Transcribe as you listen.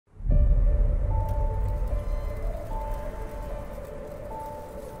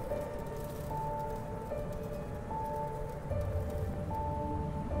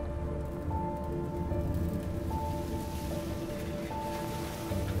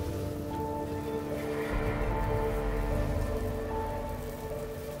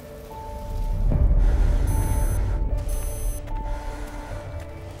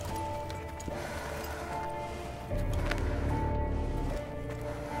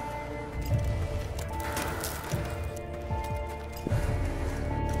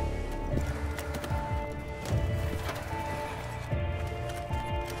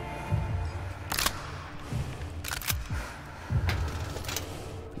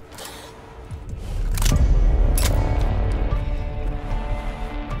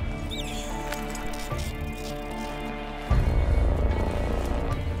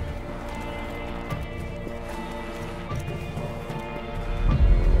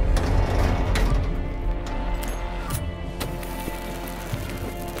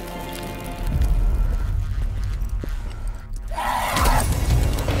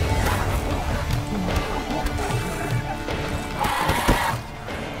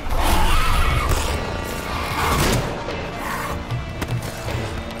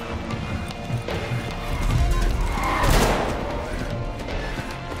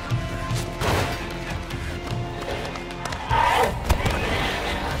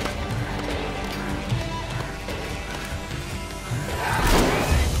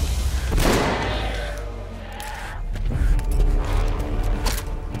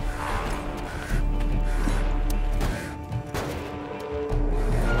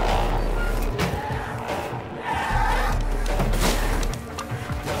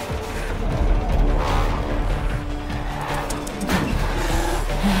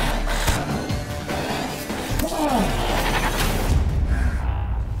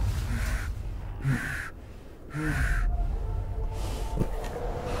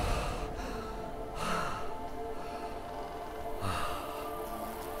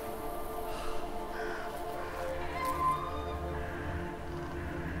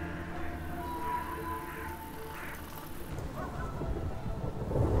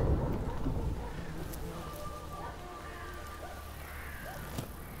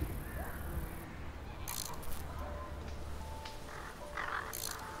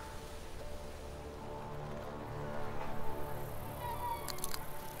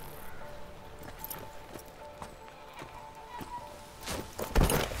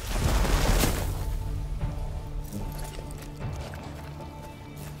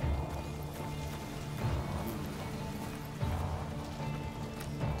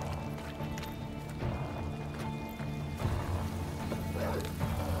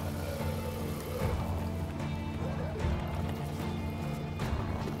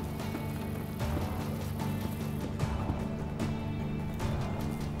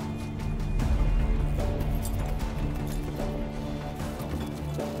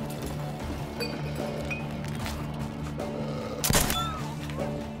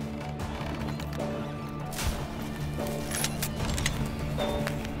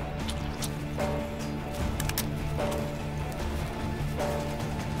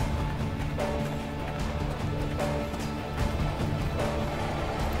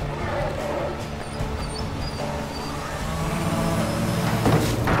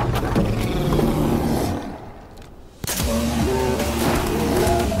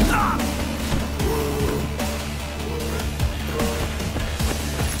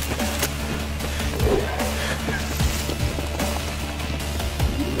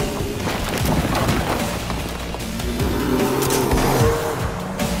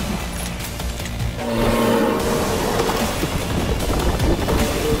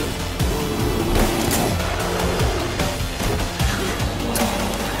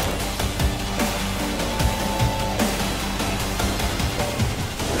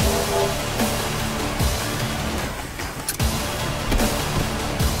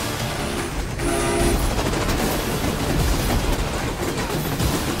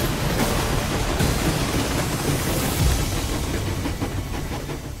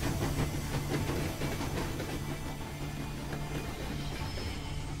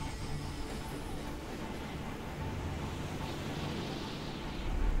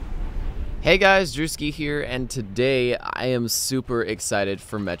Hey guys, Drewski here, and today I am super excited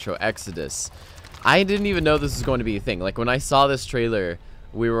for Metro Exodus. I didn't even know this was going to be a thing. Like, when I saw this trailer,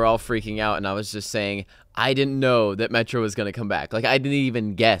 we were all freaking out, and I was just saying, I didn't know that Metro was going to come back. Like, I didn't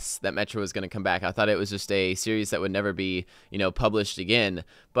even guess that Metro was going to come back. I thought it was just a series that would never be, published again.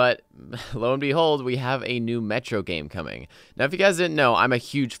 But lo and behold, we have a new Metro game coming. Now, if you guys didn't know, I'm a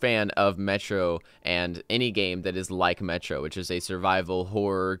huge fan of Metro and any game that is like Metro, which is a survival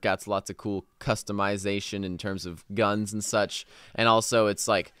horror, got lots of cool customization in terms of guns and such. And also, it's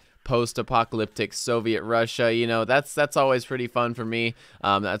like post-apocalyptic Soviet Russia, that's always pretty fun for me.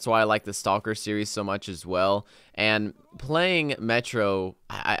 That's why I like the Stalker series so much as well. And playing Metro,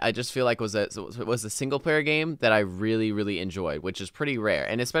 I just feel like was a single-player game that I really enjoyed, which is pretty rare.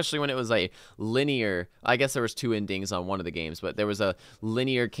 And especially when it was a linear, I guess there was two endings on one of the games, but there was a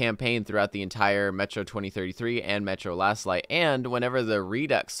linear campaign throughout the entire Metro 2033 and Metro Last Light. And whenever the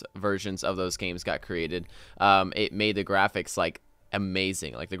Redux versions of those games got created, it made the graphics like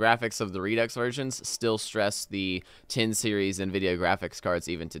amazing. Like, the graphics of the Redux versions still stress the 10 series NVIDIA graphics cards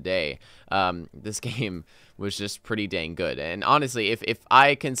even today. This game was just pretty dang good. And honestly, if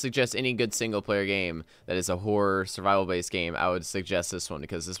I can suggest any good single player game that is a horror survival based game, I would suggest this one,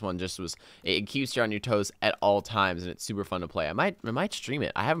 because this one just it keeps you on your toes at all times, and it's super fun to play. I might stream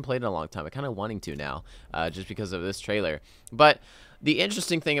it. I haven't played it in a long time. I'm kind of wanting to now, just because of this trailer. But the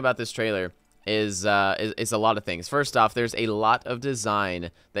interesting thing about this trailer is a lot of things. First off, there's a lot of design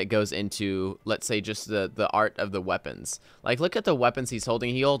that goes into, let's say, just the art of the weapons. Like, look at the weapons he's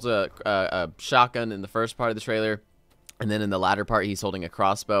holding. He holds a shotgun in the first part of the trailer, and then in the latter part, he's holding a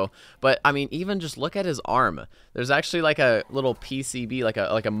crossbow. But, I mean, even just look at his arm. There's actually like a little PCB, like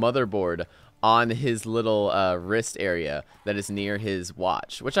a motherboard on his little wrist area that is near his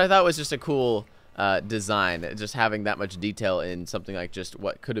watch, which I thought was just a cool design, just having that much detail in something like just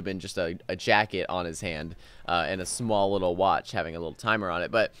what could have been just a jacket on his hand, and a small little watch having a little timer on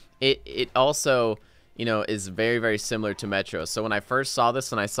it. But it also, is very similar to Metro. So when I first saw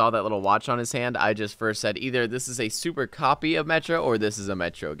this and I saw that little watch on his hand, I just first said either this is a super copy of Metro or this is a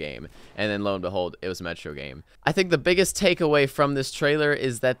Metro game. And then lo and behold, it was a Metro game. I think the biggest takeaway from this trailer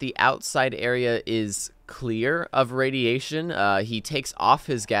is that the outside area is clear of radiation. He takes off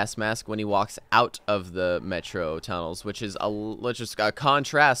his gas mask when he walks out of the Metro tunnels, which is a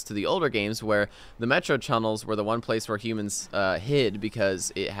contrast to the older games where the Metro tunnels were the one place where humans hid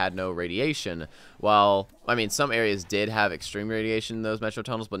because it had no radiation. While, I mean, some areas did have extreme radiation in those Metro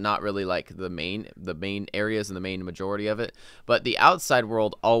tunnels, but not really like the main areas and the main majority of it. But the outside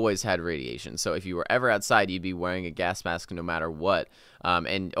world always had radiation. So if you were ever outside, you'd be wearing a gas mask no matter what.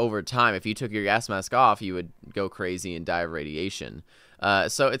 And over time, if you took your gas mask off, you would go crazy and die of radiation.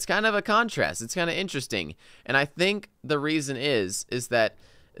 So it's kind of a contrast. It's kind of interesting. And I think the reason is that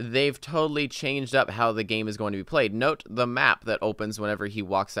they've totally changed up how the game is going to be played. Note the map that opens whenever he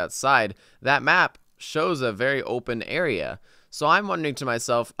walks outside. That map shows a very open area. So I'm wondering to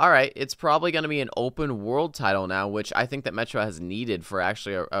myself, all right, it's probably going to be an open world title now, which I think that Metro has needed for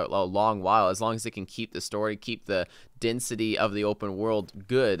actually a long while. As long as it can keep the story, keep the density of the open world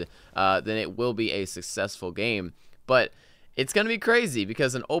good, then it will be a successful game. But it's going to be crazy,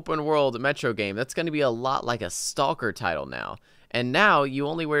 because an open world Metro game, that's going to be a lot like a Stalker title now. And now you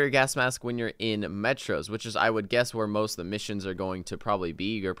only wear your gas mask when you're in Metros, which is, I would guess, where most of the missions are going to probably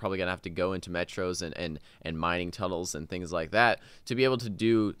be. You're probably going to have to go into Metros and mining tunnels and things like that to be able to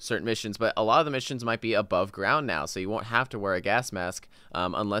do certain missions. But a lot of the missions might be above ground now, so you won't have to wear a gas mask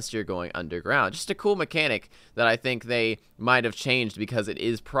unless you're going underground. Just a cool mechanic that I think they might have changed, because it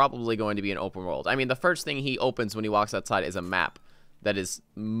is probably going to be an open world. I mean, the first thing he opens when he walks outside is a map that is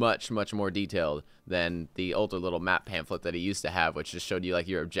much more detailed than the older little map pamphlet that he used to have, which just showed you like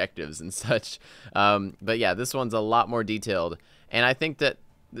your objectives and such. But yeah, this one's a lot more detailed, and I think that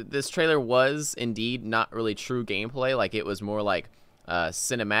this trailer was indeed not really true gameplay. Like, it was more like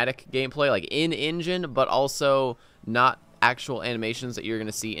cinematic gameplay, like in engine, but also not actual animations that you're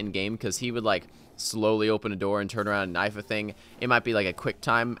gonna see in game, because he would like slowly open a door and turn around and knife a thing. It might be like a quick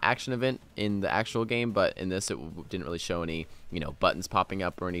time action event in the actual game, but in this it didn't really show any, buttons popping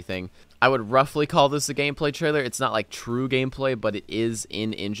up or anything. I would roughly call this a gameplay trailer. It's not like true gameplay, but it is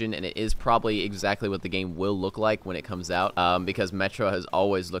in engine, and it is probably exactly what the game will look like when it comes out, because Metro has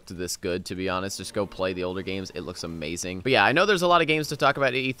always looked this good, to be honest. Just go play the older games. It looks amazing. But yeah, I know there's a lot of games to talk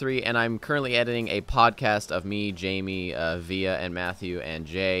about at E3, and I'm currently editing a podcast of me, Jamie, Via, and Matthew, and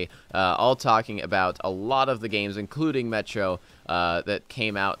Jay, all talking about a lot of the games, including Metro. that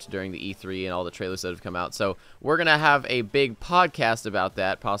came out during the E3 and all the trailers that have come out. So we're going to have a big podcast about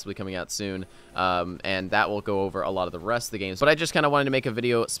that, possibly coming out soon, and that will go over a lot of the rest of the games. But I just kind of wanted to make a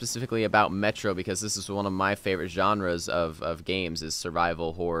video specifically about Metro because this is one of my favorite genres of games, is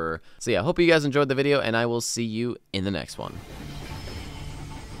survival horror. So yeah, I hope you guys enjoyed the video, and I will see you in the next one.